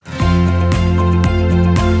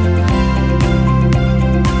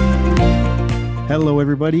Hello,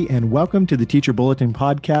 everybody, and welcome to the Teacher Bulletin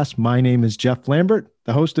Podcast. My name is Jeff Lambert,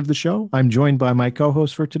 the host of the show. I'm joined by my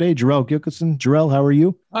co-host for today, Jarrell Gilkison. Jarrell, how are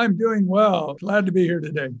you? I'm doing well. Glad to be here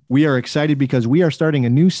today. We are excited because we are starting a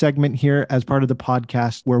new segment here as part of the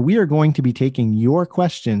podcast where we are going to be taking your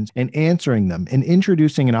questions and answering them and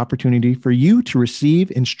introducing an opportunity for you to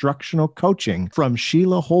receive instructional coaching from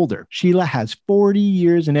Sheila Holder. Sheila has 40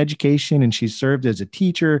 years in education, and she's served as a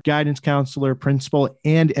teacher, guidance counselor, principal,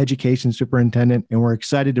 and education superintendent. And we're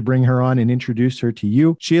excited to bring her on and introduce her to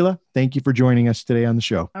you. Sheila, thank you for joining us today on the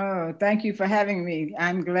show. Oh, thank you for having me.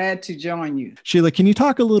 I'm glad to join you. Sheila, can you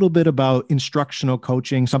talk a little bit about instructional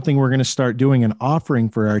coaching, something we're going to start doing and offering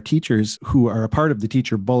for our teachers who are a part of the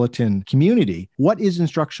Teacher Bulletin community? What is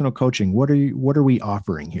instructional coaching? What are we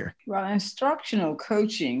offering here? Well, instructional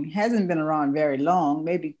coaching hasn't been around very long,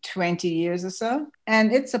 maybe 20 years or so.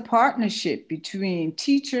 And it's a partnership between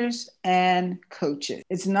teachers and coaches.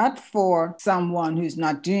 It's not for someone who's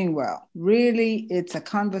not doing well. Really, it's a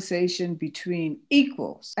conversation between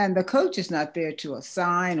equals. And the coach is not there to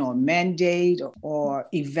assign or mandate or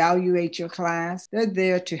evaluate your class. They're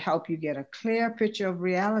there to help you get a clear picture of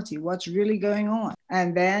reality, what's really going on.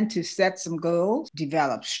 And then to set some goals,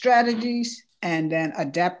 develop strategies, and then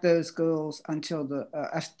adapt those goals until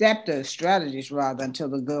adapt those strategies until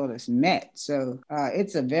the goal is met. So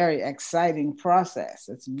it's a very exciting process.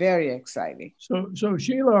 It's very exciting. So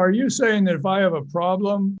Sheila, are you saying that if I have a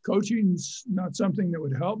problem, coaching's not something that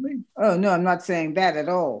would help me? Oh, no, I'm not saying that at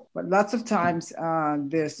all. But lots of times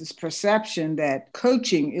there's this perception that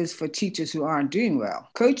coaching is for teachers who aren't doing well.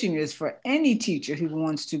 Coaching is for any teacher who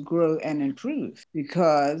wants to grow and improve,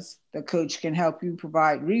 because the coach can help you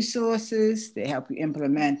provide resources. They help you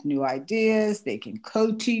implement new ideas. They can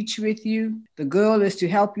co-teach with you. The goal is to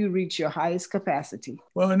help you reach your highest capacity.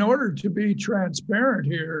 Well, in order to be transparent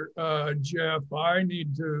here, Jeff, I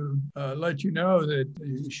need to let you know that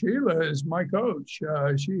Sheila is my coach.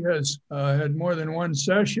 She has had more than one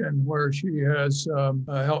session where she has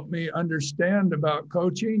helped me understand about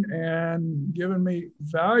coaching and given me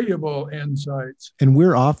valuable insights. And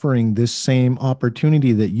we're offering this same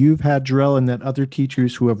opportunity that you've had, Jarrell, and that other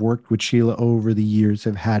teachers who have worked with Sheila over the years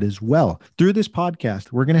have had as well. Through this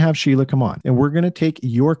podcast, we're going to have Sheila come on, and we're going to take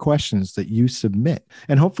your questions that you submit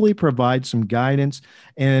and hopefully provide some guidance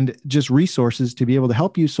and just resources to be able to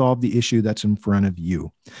help you solve the issue that's in front of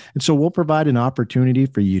you. And so we'll provide an opportunity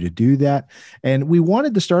for you to do that. And we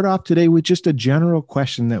wanted to start off today with just a general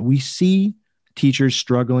question that we see teachers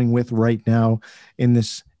struggling with right now in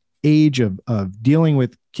this age of dealing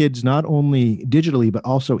with kids, not only digitally, but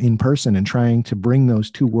also in person, and trying to bring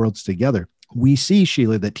those two worlds together. We see,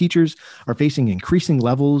 Sheila, that teachers are facing increasing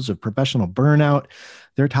levels of professional burnout.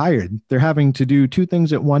 They're tired. They're having to do two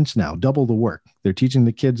things at once now, double the work. They're teaching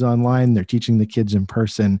the kids online. They're teaching the kids in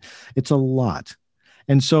person. It's a lot.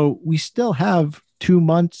 And so we still have 2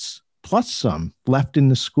 months plus some left in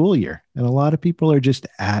the school year. And a lot of people are just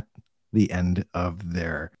at the end of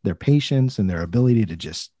their patience and their ability to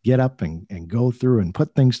just get up and go through and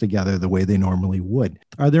put things together the way they normally would.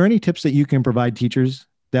 Are there any tips that you can provide teachers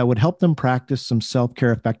that would help them practice some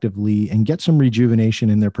self-care effectively and get some rejuvenation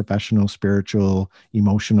in their professional, spiritual,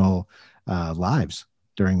 emotional lives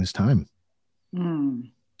during this time?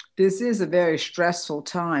 This is a very stressful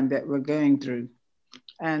time that we're going through.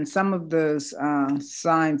 And some of those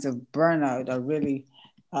signs of burnout are really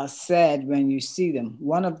sad when you see them.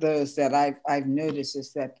 One of those that I've noticed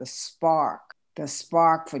is that the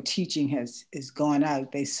spark for teaching is going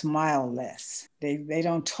out. They smile less. They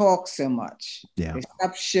don't talk so much. Yeah. They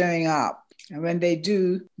stop showing up. And when they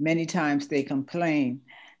do, many times they complain.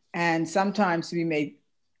 And sometimes we may,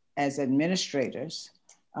 as administrators,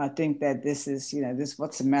 think that this is,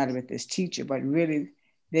 what's the matter with this teacher? But really,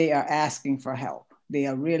 they are asking for help. They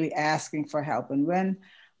are really asking for help. And when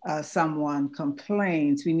someone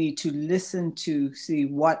complains, we need to listen to see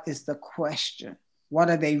what is the question. What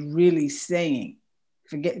are they really saying?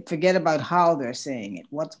 Forget about how they're saying it.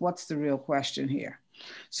 What's the real question here?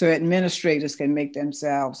 So administrators can make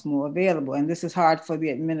themselves more available. And this is hard for the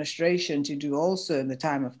administration to do also in the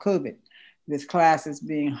time of COVID, with classes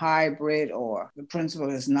being hybrid or the principal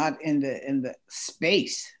is not in the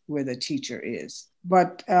space where the teacher is.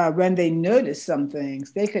 But when they notice some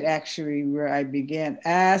things, they could actually, where I began,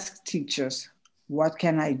 ask teachers, what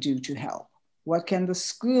can I do to help? What can the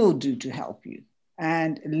school do to help you?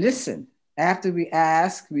 And listen. After we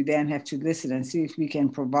ask, we then have to listen and see if we can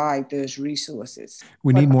provide those resources.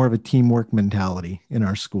 We need more of a teamwork mentality in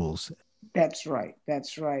our schools. That's right.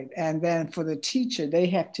 That's right. And then for the teacher, they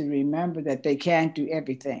have to remember that they can't do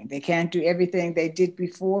everything. They can't do everything they did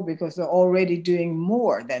before because they're already doing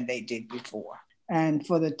more than they did before. And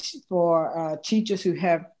for teachers who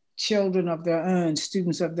have children of their own,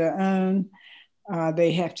 students of their own,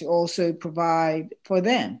 they have to also provide for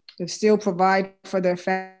them. They still provide for their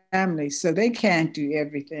families, so they can't do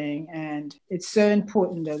everything. And it's so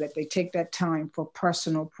important, though, that they take that time for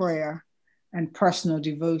personal prayer and personal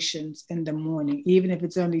devotions in the morning, even if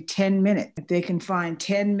it's only 10 minutes. If they can find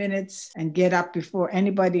 10 minutes and get up before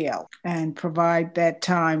anybody else and provide that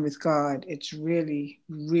time with God, it's really,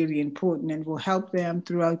 really important and will help them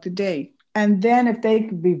throughout the day. And then if they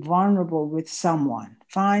can be vulnerable with someone,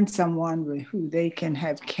 find someone with who they can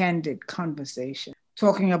have candid conversation,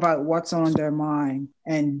 talking about what's on their mind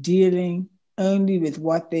and dealing only with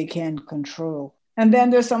what they can control. And then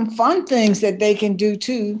there's some fun things that they can do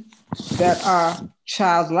too that are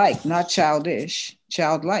childlike, not childish,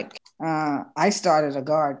 childlike. I started a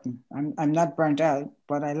garden. I'm not burnt out,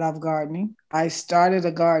 but I love gardening. I started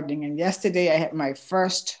a gardening, and yesterday I had my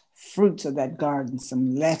first fruits of that garden,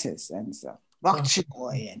 some lettuce and some bok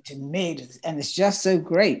choy and tomatoes, and it's just so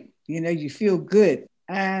great. You feel good.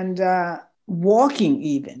 And walking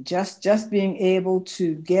even, just being able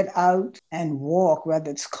to get out and walk,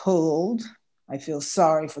 whether it's cold. I feel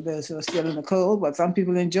sorry for those who are still in the cold, but some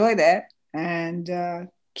people enjoy that. And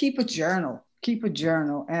keep a journal.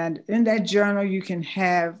 And in that journal, you can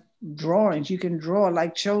have drawings. You can draw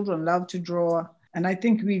like children love to draw. And I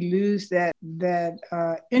think we lose that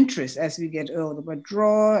interest as we get older. But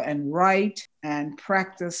draw and write and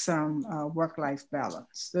practice some work-life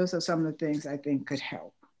balance. Those are some of the things I think could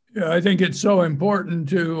help. Yeah, I think it's so important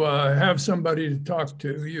to have somebody to talk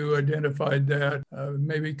to. You identified that.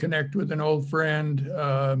 Maybe connect with an old friend,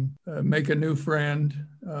 make a new friend.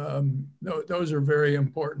 Those are very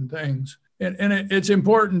important things. And it's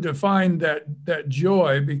important to find that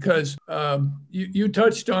joy, because you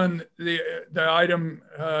touched on the item,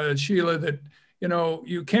 Sheila, that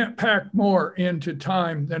you can't pack more into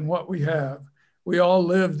time than what we have. We all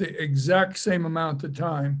live the exact same amount of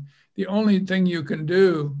time. The only thing you can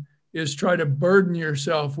do is try to burden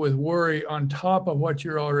yourself with worry on top of what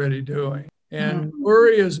you're already doing. And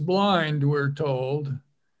worry is blind, we're told,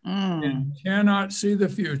 and cannot see the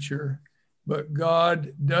future, but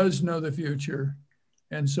God does know the future.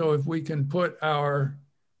 And so if we can put our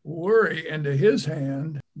worry into his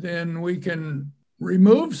hand, then we can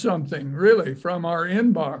remove something really from our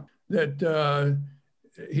inbox that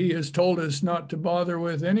he has told us not to bother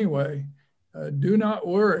with anyway. Do not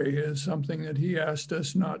worry is something that he asked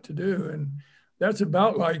us not to do. And that's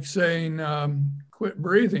about like saying, quit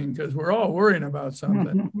breathing, because we're all worrying about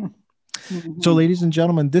something. So, ladies and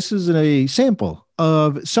gentlemen, this is a sample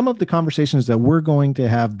of some of the conversations that we're going to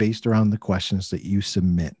have based around the questions that you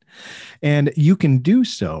submit. And you can do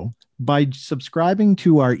so by subscribing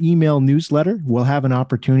to our email newsletter. We'll have an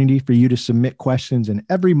opportunity for you to submit questions, and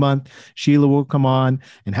every month Sheila will come on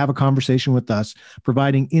and have a conversation with us,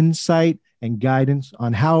 providing insight and guidance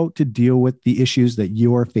on how to deal with the issues that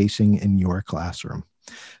you are facing in your classroom.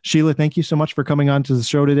 Sheila, thank you so much for coming on to the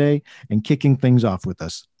show today and kicking things off with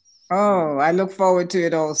us. Oh, I look forward to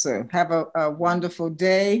it also. Have a wonderful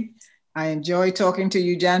day. I enjoy talking to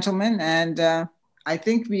you, gentlemen, and I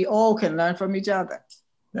think we all can learn from each other.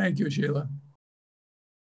 Thank you, Sheila.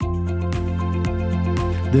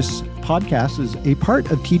 This podcast is a part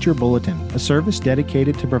of Teacher Bulletin, a service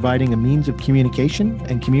dedicated to providing a means of communication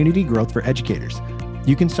and community growth for educators.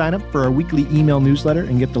 You can sign up for our weekly email newsletter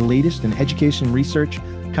and get the latest in education research,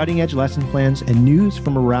 cutting-edge lesson plans, and news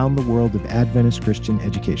from around the world of Adventist Christian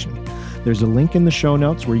education. There's a link in the show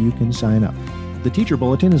notes where you can sign up. The Teacher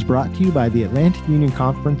Bulletin is brought to you by the Atlantic Union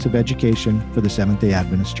Conference of Education for the Seventh-day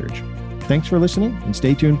Adventist Church. Thanks for listening, and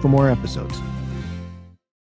stay tuned for more episodes.